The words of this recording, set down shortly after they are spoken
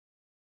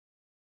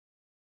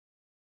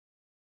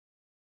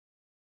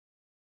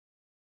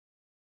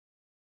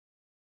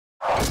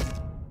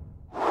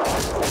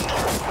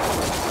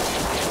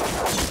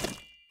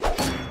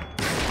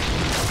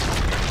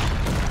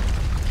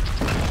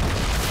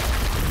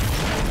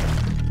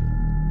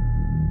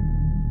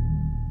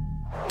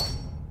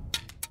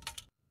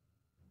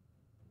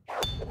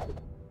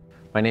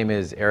My name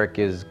is Eric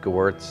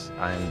Gewurtz.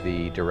 I'm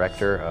the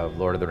director of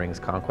Lord of the Rings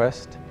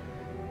Conquest,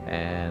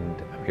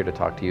 and I'm here to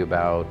talk to you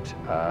about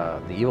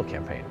the Evil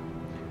campaign.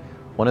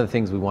 One of the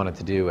things we wanted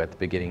to do at the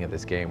beginning of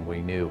this game,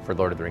 we knew for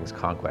Lord of the Rings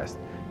Conquest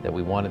that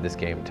we wanted this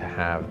game to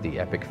have the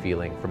epic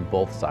feeling from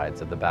both sides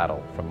of the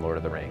battle from Lord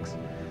of the Rings.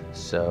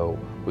 So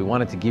we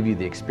wanted to give you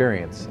the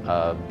experience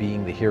of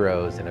being the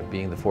heroes and of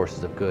being the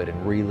forces of good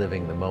and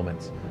reliving the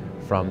moments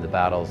from the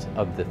battles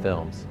of the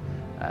films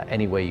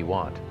any way you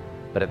want.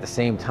 But at the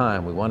same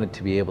time, we wanted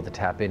to be able to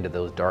tap into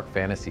those dark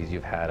fantasies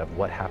you've had of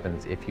what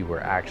happens if you were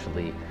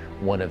actually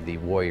one of the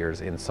warriors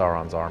in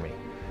Sauron's army.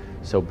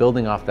 So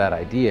building off that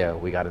idea,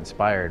 we got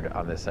inspired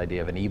on this idea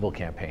of an evil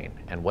campaign.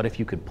 And what if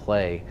you could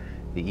play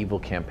the evil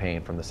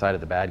campaign from the side of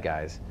the bad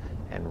guys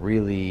and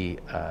really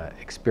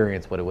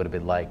experience what it would have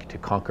been like to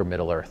conquer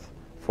Middle-earth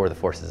for the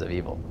forces of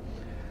evil?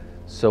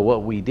 So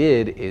what we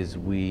did is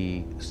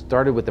we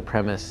started with the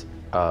premise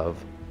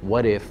of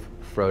what if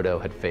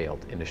Frodo had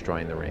failed in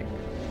destroying the ring.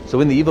 So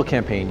in the evil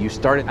campaign, you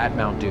started at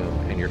Mount Doom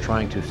and you're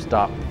trying to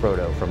stop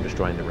Frodo from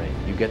destroying the ring.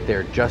 You get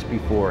there just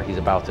before he's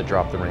about to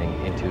drop the ring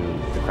into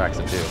the cracks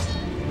of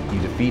Doom.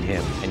 You defeat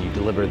him and you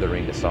deliver the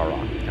ring to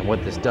Sauron. And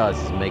what this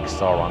does is make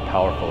Sauron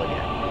powerful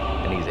again.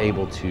 And he's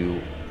able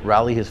to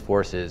rally his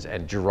forces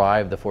and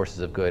drive the forces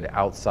of good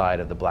outside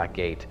of the Black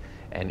Gate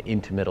and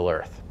into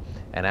Middle-earth.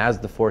 And as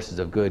the forces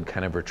of good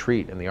kind of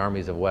retreat and the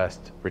armies of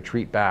West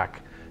retreat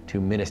back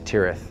to Minas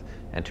Tirith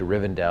and to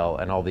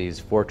Rivendell and all these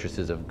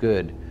fortresses of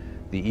good,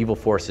 the evil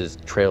forces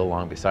trail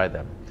along beside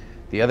them.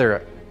 The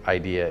other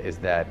idea is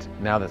that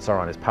now that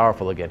Sauron is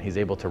powerful again, he's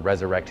able to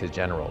resurrect his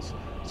generals.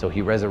 So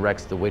he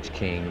resurrects the Witch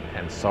King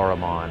and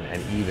Saruman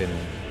and even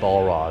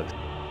Balrog.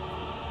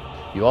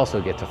 You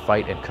also get to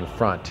fight and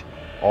confront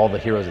all the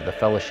heroes of the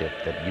Fellowship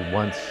that you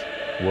once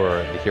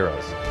were the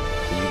heroes.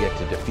 So you get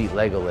to defeat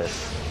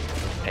Legolas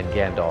and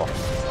Gandalf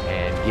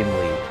and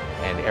Gimli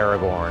and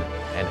Aragorn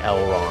and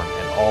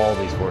Elrond and all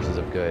these forces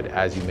of good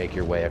as you make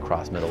your way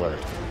across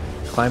Middle-earth,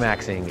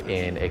 climaxing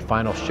in a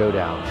final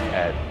showdown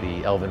at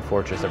the Elven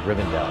Fortress of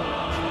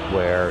Rivendell,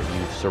 where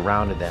you've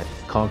surrounded them,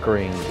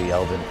 conquering the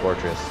Elven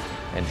Fortress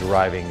and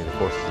driving the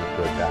forces of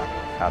good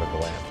back out of the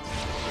land.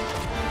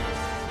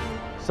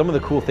 Some of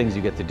the cool things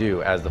you get to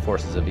do as the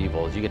forces of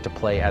evil is you get to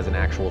play as an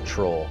actual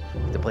troll.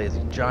 You get to play as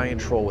a giant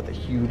troll with a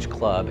huge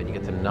club, and you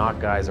get to knock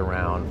guys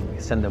around,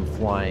 send them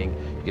flying.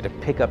 You get to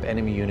pick up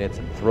enemy units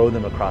and throw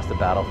them across the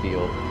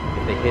battlefield.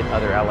 If they hit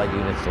other allied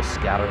units, they'll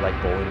scatter like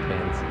bowling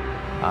pins.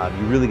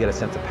 You really get a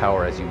sense of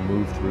power as you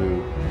move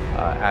through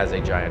as a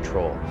giant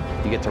troll.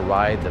 You get to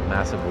ride the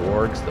massive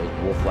wargs, those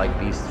wolf-like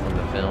beasts from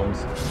the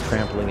films,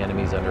 trampling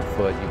enemies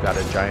underfoot. You've got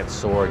a giant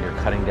sword and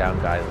you're cutting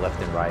down guys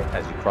left and right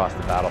as you cross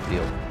the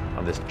battlefield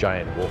on this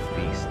giant wolf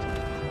beast.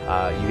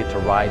 You get to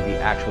ride the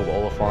actual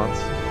Oliphants.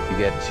 You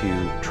get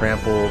to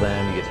trample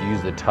them. You get to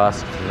use the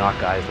tusks to knock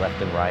guys left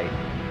and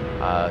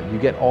right. You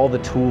get all the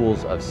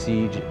tools of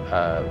siege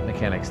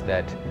mechanics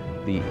that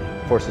the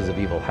forces of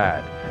evil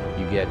had.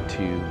 You get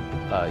to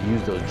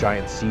use those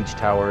giant siege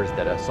towers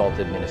that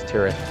assaulted Minas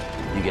Tirith.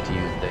 You get to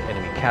use the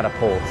enemy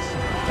catapults,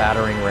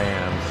 battering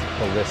rams,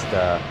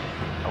 ballista,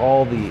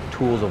 all the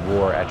tools of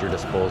war at your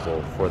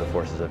disposal for the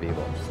forces of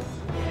evil.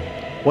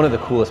 One of the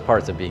coolest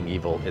parts of being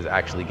evil is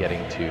actually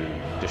getting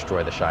to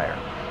destroy the Shire.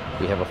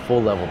 We have a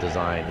full level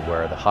design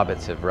where the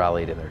hobbits have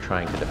rallied and they're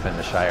trying to defend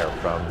the Shire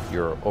from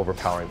your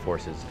overpowering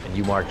forces, and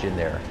you march in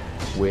there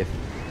with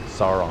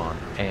Sauron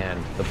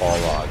and the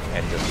Balrog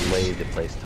and just lay the place